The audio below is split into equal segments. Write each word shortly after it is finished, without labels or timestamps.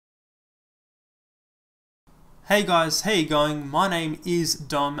Hey guys, how you going? My name is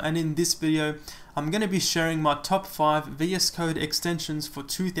Dom, and in this video I'm going to be sharing my top 5 VS Code extensions for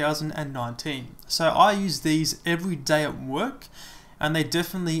 2019. So I use these every day at work and they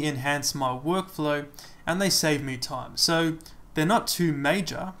definitely enhance my workflow and they save me time. So they're not too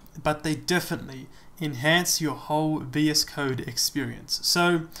major, but they definitely enhance your whole VS Code experience.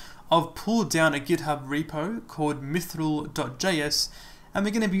 So I've pulled down a GitHub repo called mithril.js, and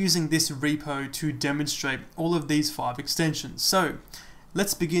we're going to be using this repo to demonstrate all of these 5 extensions. So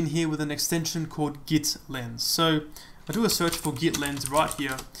let's begin here with an extension called GitLens. So I do a search for GitLens right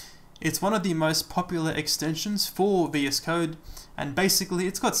here. It's one of the most popular extensions for VS Code, and basically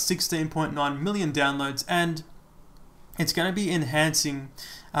it's got 16.9 million downloads, and it's going to be enhancing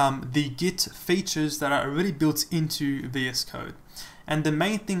the Git features that are already built into VS Code. And the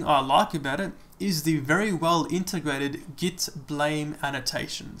main thing I like about it is the very well integrated Git blame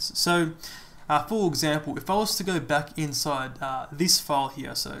annotations. So for example, if I was to go back inside this file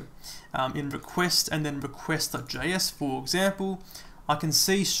here, so in request and then request.js for example, I can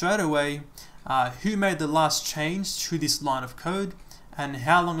see straight away who made the last change to this line of code and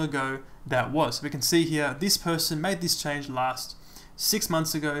how long ago that was. So we can see here this person made this change last 6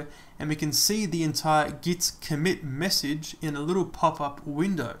 months ago, and we can see the entire git commit message in a little pop-up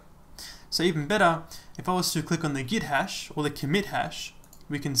window. So even better, if I was to click on the git hash or the commit hash,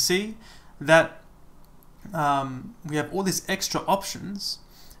 we can see that we have all these extra options,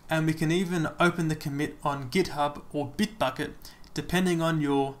 and we can even open the commit on GitHub or Bitbucket depending on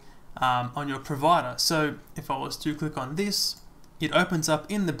your provider. So if I was to click on this, it opens up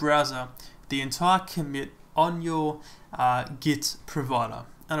in the browser the entire commit on your Git provider.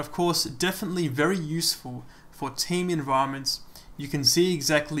 And of course, definitely very useful for team environments. You can see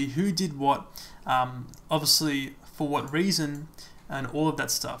exactly who did what, obviously for what reason, and all of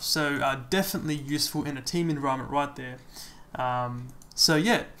that stuff. So definitely useful in a team environment right there. So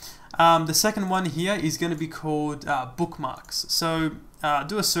yeah, the second one here is going to be called Bookmarks. So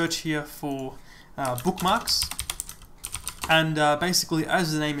do a search here for Bookmarks, and basically,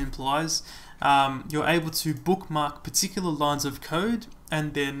 as the name implies, you're able to bookmark particular lines of code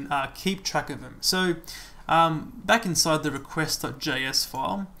and then keep track of them. So back inside the request.js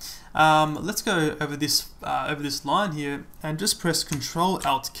file, let's go over this line here and just press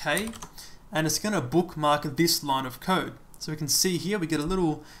Ctrl-Alt-K, and it's going to bookmark this line of code. So we can see here we get a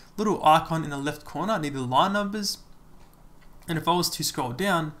little icon in the left corner near the line numbers, and if I was to scroll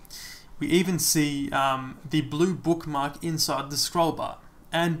down, we even see the blue bookmark inside the scroll bar.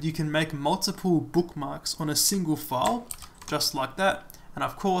 And you can make multiple bookmarks on a single file, just like that. And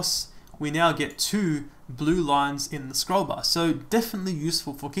of course, we now get 2 blue lines in the scroll bar. So definitely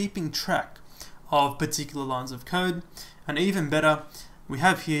useful for keeping track of particular lines of code. And even better, we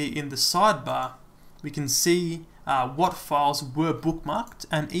have here in the sidebar, we can see what files were bookmarked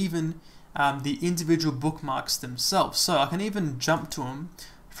and even the individual bookmarks themselves. So I can even jump to them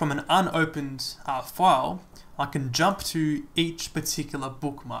from an unopened file. I can jump to each particular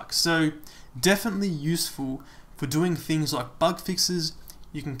bookmark. So definitely useful for doing things like bug fixes.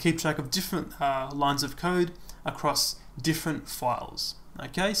 You can keep track of different lines of code across different files.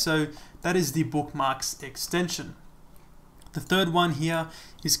 Okay, so that is the Bookmarks extension. The third one here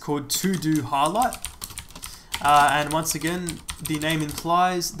is called TODO Highlight. And once again, the name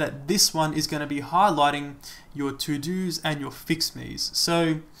implies that this one is going to be highlighting your to-dos and your fix-me's.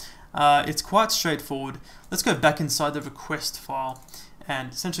 So it's quite straightforward. Let's go back inside the request file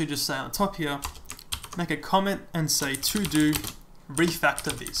and essentially just say on the top here, make a comment and say to do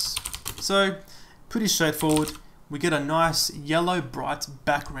refactor this. So pretty straightforward. We get a nice yellow bright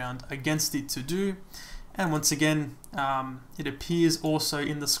background against the to do, and once again it appears also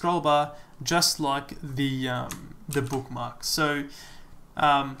in the scroll bar just like the bookmark. So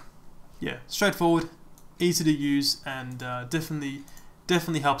yeah, straightforward, easy to use, and definitely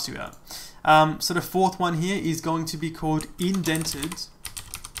helps you out. So the fourth one here is going to be called Indented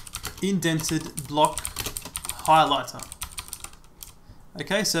Block Highlighter.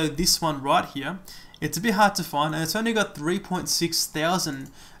 Okay, so this one right here, it's a bit hard to find, and it's only got 3.6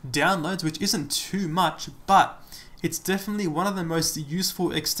 thousand downloads, which isn't too much, but it's definitely one of the most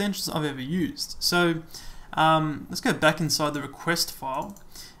useful extensions I've ever used. So let's go back inside the request file,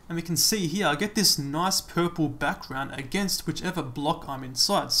 and we can see here I get this nice purple background against whichever block I'm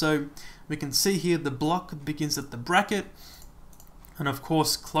inside. So we can see here the block begins at the bracket and of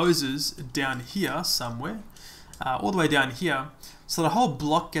course closes down here somewhere, all the way down here. So the whole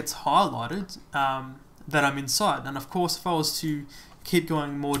block gets highlighted that I'm inside. And of course, if I was to keep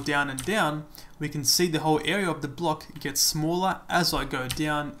going more down and down, we can see the whole area of the block gets smaller as I go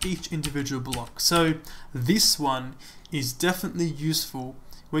down each individual block. So this one is definitely useful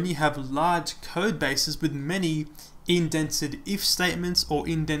when you have large code bases with many indented if statements or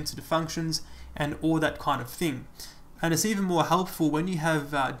indented functions and all that kind of thing. And it's even more helpful when you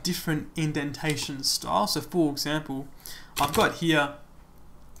have different indentation styles. So for example, I've got here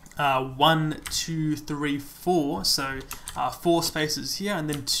 1, 2, 3, 4, so 4 spaces here, and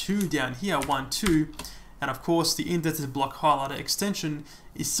then 2 down here, 1, 2, and of course the indented block highlighter extension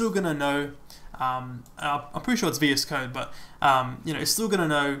is still going to know, I'm pretty sure it's VS Code, but you know, it's still going to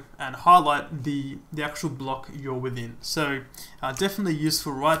know and highlight the actual block you're within. So definitely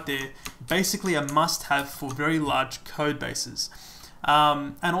useful right there, basically a must-have for very large code bases.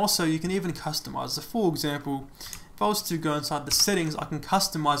 And also you can even customize. So for example, if I was to go inside the settings, I can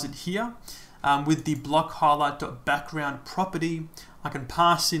customize it here with the block highlight.background property. I can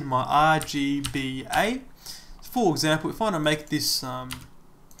pass in my RGBA. For example, if I want to make this a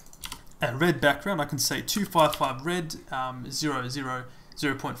red background, I can say 255 red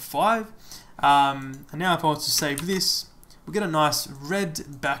 0.5. And now if I was to save this, we get a nice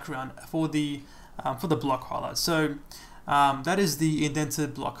red background for the block highlight. So that is the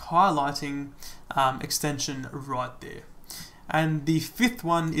indented block highlighting extension right there. And the fifth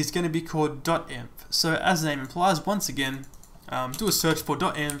one is going to be called DotENV. So as the name implies, once again, do a search for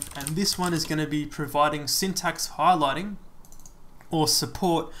DotENV, and this one is going to be providing syntax highlighting or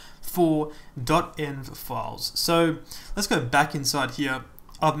support for .env files. So let's go back inside here.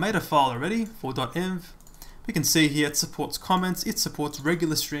 I've made a file already for .env. We can see here it supports comments, it supports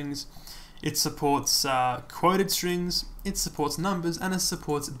regular strings, it supports quoted strings, it supports numbers, and it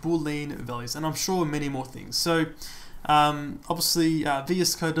supports Boolean values, and I'm sure many more things. So obviously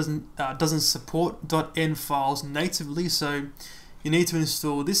VS Code doesn't support .env files natively, so you need to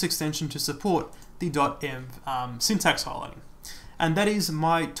install this extension to support the .env syntax highlighting. And that is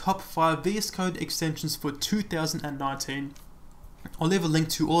my top 5 VS Code extensions for 2019. I'll leave a link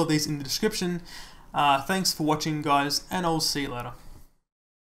to all of these in the description. Thanks for watching, guys, and I'll see you later.